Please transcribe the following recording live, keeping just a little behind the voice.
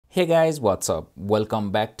Hey guys, what's up?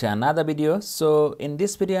 Welcome back to another video. So in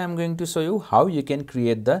this video I'm going to show you how you can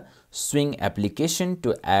create the Swing application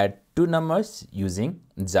to add two numbers using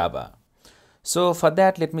Java. So for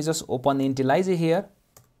that, let me just open IntellIj here.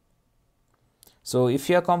 So if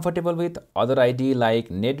you are comfortable with other IDE like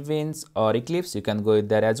NetBeans or Eclipse, you can go with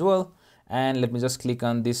that as well. And let me just click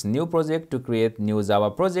on this new project to create new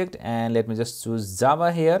Java project, and let me just choose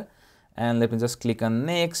Java here, and let me just click on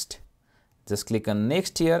next. Just click on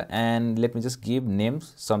next here, and let me just give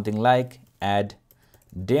names something like add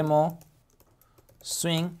demo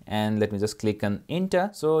swing, and let me just click on enter.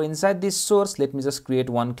 So inside this source, let me just create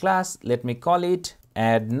one class. Let me call it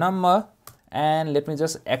add number, and let me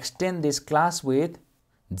just extend this class with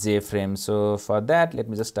JFrame. So for that, let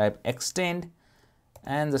me just type extend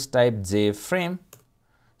and just type JFrame,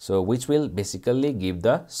 so which will basically give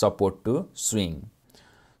the support to Swing.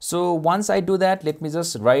 So once I do that, let me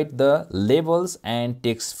just write the labels and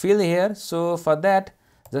text field here. So for that,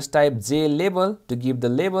 just type J label to give the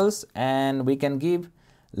labels, and we can give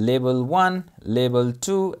label 1, label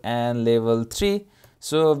 2 and label 3.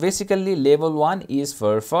 So basically label 1 is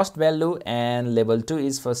for first value and label 2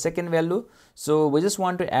 is for second value. So we just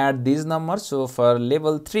want to add these numbers. So for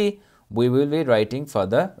label 3, we will be writing for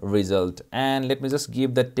the result, and let me just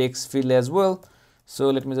give the text field as well. So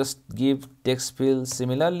let me just give text field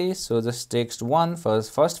similarly. So just text 1 for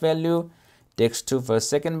first value, text 2 for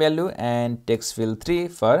second value, and text field 3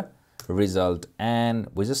 for result. And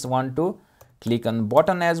we just want to click on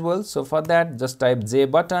button as well. So for that, just type J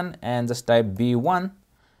button and just type B1.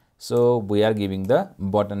 So we are giving the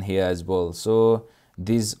button here as well. So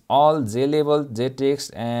these all J label, J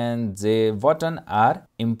text and J button are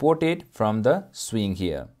imported from the Swing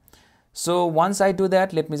here. So once I do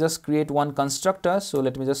that, let me just create one constructor. So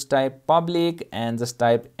let me just type public and just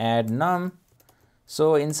type add num.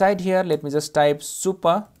 So inside here, let me just type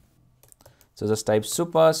super. So just type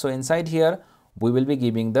super. So inside here, we will be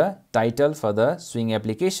giving the title for the Swing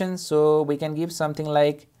application. So we can give something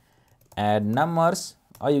like add numbers,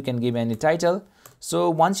 or you can give any title. So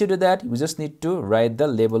once you do that, you just need to write the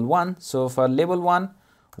label 1. So for label 1,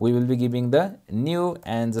 we will be giving the new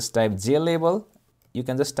and just type J label. You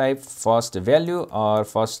can just type first value or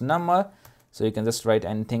first number. So you can just write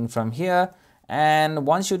anything from here. And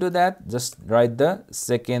once you do that, just write the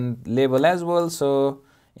second label as well. So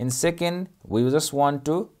in second, we just want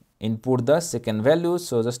to input the second value.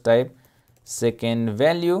 So just type second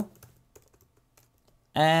value.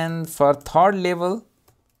 And for third label,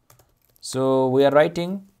 so we are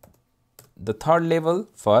writing the third label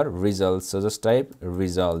for result. So just type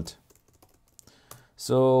result.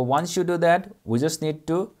 So once you do that, we just need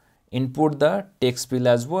to input the text field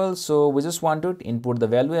as well. So we just want to input the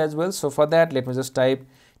value as well. So for that, let me just type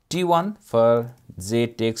T1 for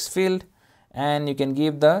JTextField, and you can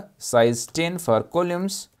give the size 10 for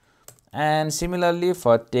columns, and similarly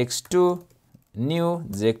for text2 new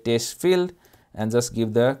JTextField, and just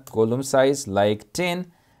give the column size like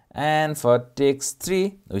 10, and for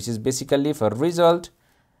text3, which is basically for result,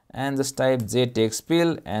 and just type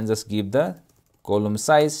JTextField and just give the column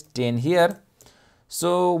size 10 here.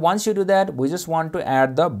 So once you do that, we just want to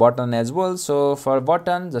add the button as well. So for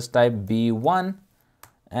button, just type B1,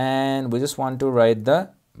 and we just want to write the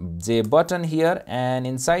J button here, and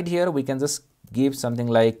inside here we can just give something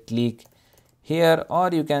like click here, or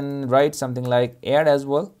you can write something like add as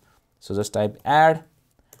well. So just type add,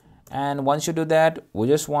 and once you do that, we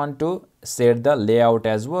just want to set the layout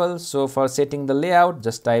as well. So for setting the layout,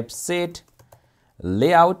 just type set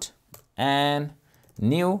layout and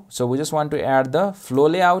new. So we just want to add the flow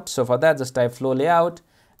layout. So for that, just type flow layout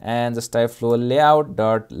and just type flow layout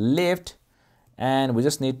dot left, and we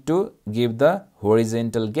just need to give the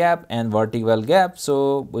horizontal gap and vertical gap.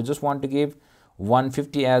 So we just want to give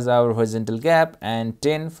 150 as our horizontal gap and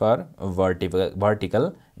 10 for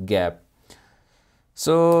vertical gap.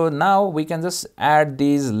 So now we can just add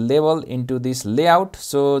these label into this layout.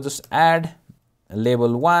 So just add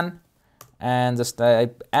label 1 and just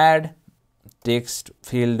type add text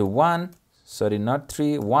field 1, sorry, not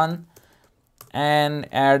 3, 1, and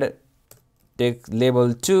add text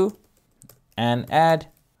label 2 and add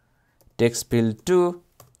text field 2,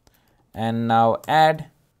 and now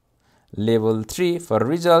add label 3 for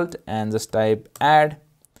result, and just type add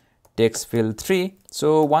text field 3.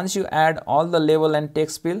 So once you add all the label and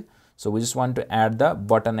text field, so we just want to add the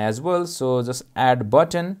button as well. So just add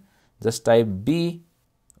button, just type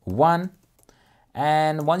B1,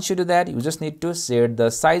 and once you do that, you just need to set the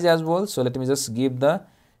size as well. So let me just give the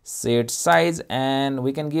set size, and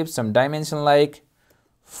we can give some dimension like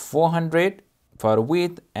 400 for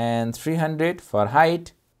width and 300 for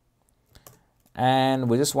height, and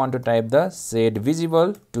we just want to type the set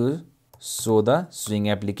visible to show the swing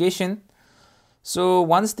application. So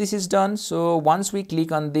once this is done, so once we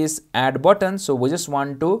click on this add button, so we just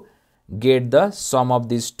want to get the sum of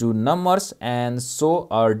these two numbers and show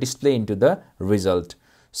or display into the result.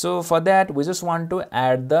 So for that we just want to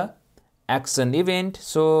add the action event.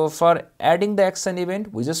 So for adding the action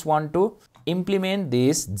event, we just want to implement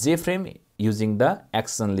this JFrame using the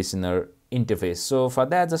action listener interface. So for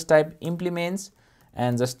that, just type implements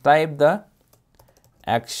and just type the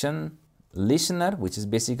action listener, which is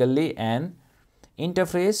basically an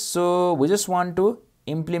interface. So we just want to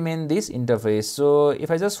implement this interface. So if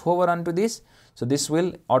I just hover onto this, so this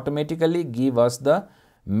will automatically give us the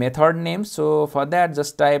method name. So for that,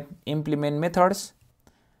 just type implement methods,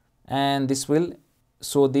 and this will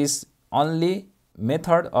show this only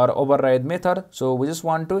method or override method. So we just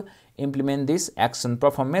want to implement this action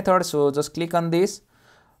perform method. So just click on this,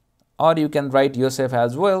 or you can write yourself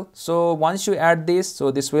as well. So once you add this,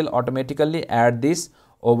 so this will automatically add this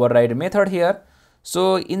override method here.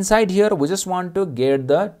 So inside here we just want to get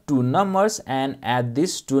the two numbers and add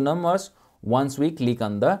these two numbers once we click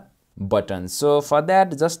on the button. So for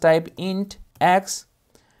that, just type int x,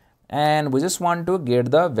 and we just want to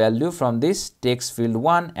get the value from this text field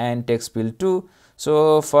 1 and text field 2.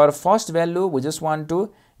 So for first value we just want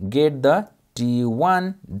to get the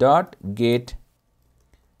t1 dot get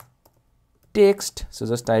text. So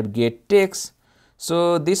just type get text.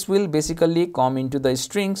 So this will basically come into the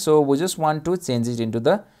string. So we just want to change it into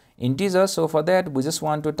the integer. So for that we just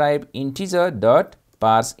want to type integer dot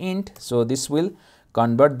parse int. So this will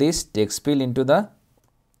convert this text field into the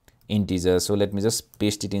integer. So let me just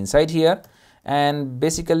paste it inside here, and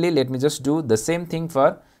basically let me just do the same thing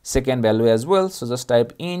for second value as well. So just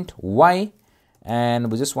type int y, and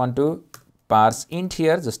we just want to parse int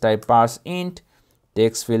here. Just type parse int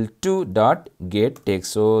text field 2 dot get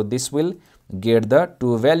text. So this will get the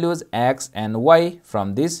two values x and y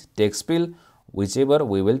from this text field, whichever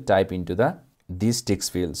we will type into the this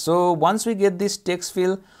text field. So once we get this text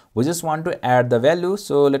field, we just want to add the value.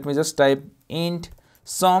 So let me just type int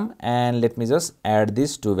sum, and let me just add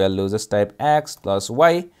these two values. Just type x plus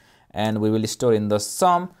y, and we will store in the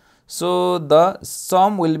sum. So the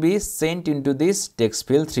sum will be sent into this text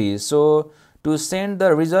field 3. So to send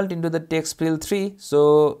the result into the text field 3,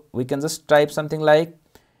 so we can just type something like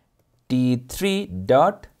t3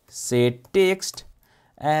 dot set text,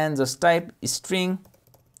 and just type string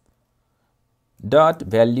dot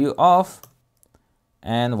value of,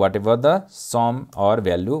 and whatever the sum or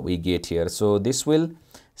value we get here. So this will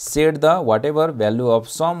set the whatever value of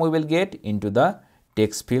sum we will get into the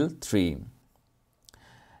text field 3.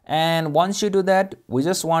 And once you do that, we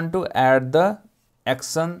just want to add the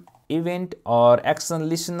action event or action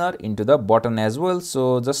listener into the button as well.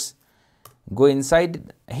 So just go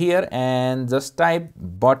inside here and just type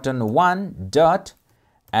button1 dot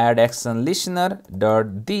add action listener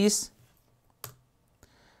dot this,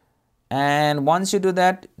 and once you do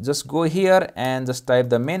that, just go here and just type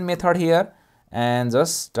the main method here and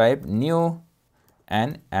just type new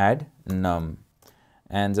and add num,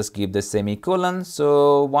 and just give the semicolon.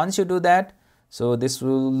 So once you do that, so this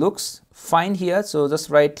will looks fine here. So just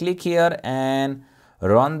right click here and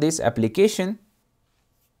run this application.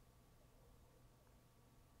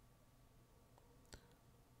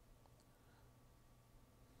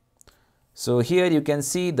 So here you can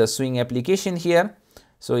see the swing application here.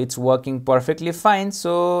 So it's working perfectly fine.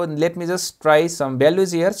 So let me just try some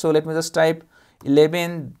values here. So let me just type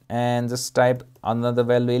 11 and just type another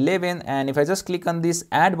value 11, and if I just click on this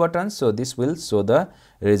add button, so this will show the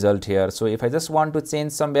result here. So if I just want to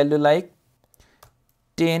change some value like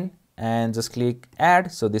 10 and just click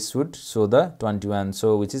add, so this would show the 21,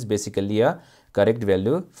 so which is basically a correct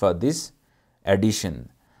value for this addition.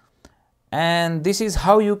 And this is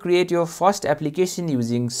how you create your first application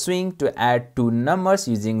using Swing to add two numbers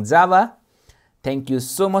using Java. Thank you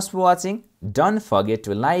so much for watching. Don't forget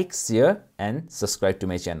to like, share and subscribe to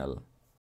my channel.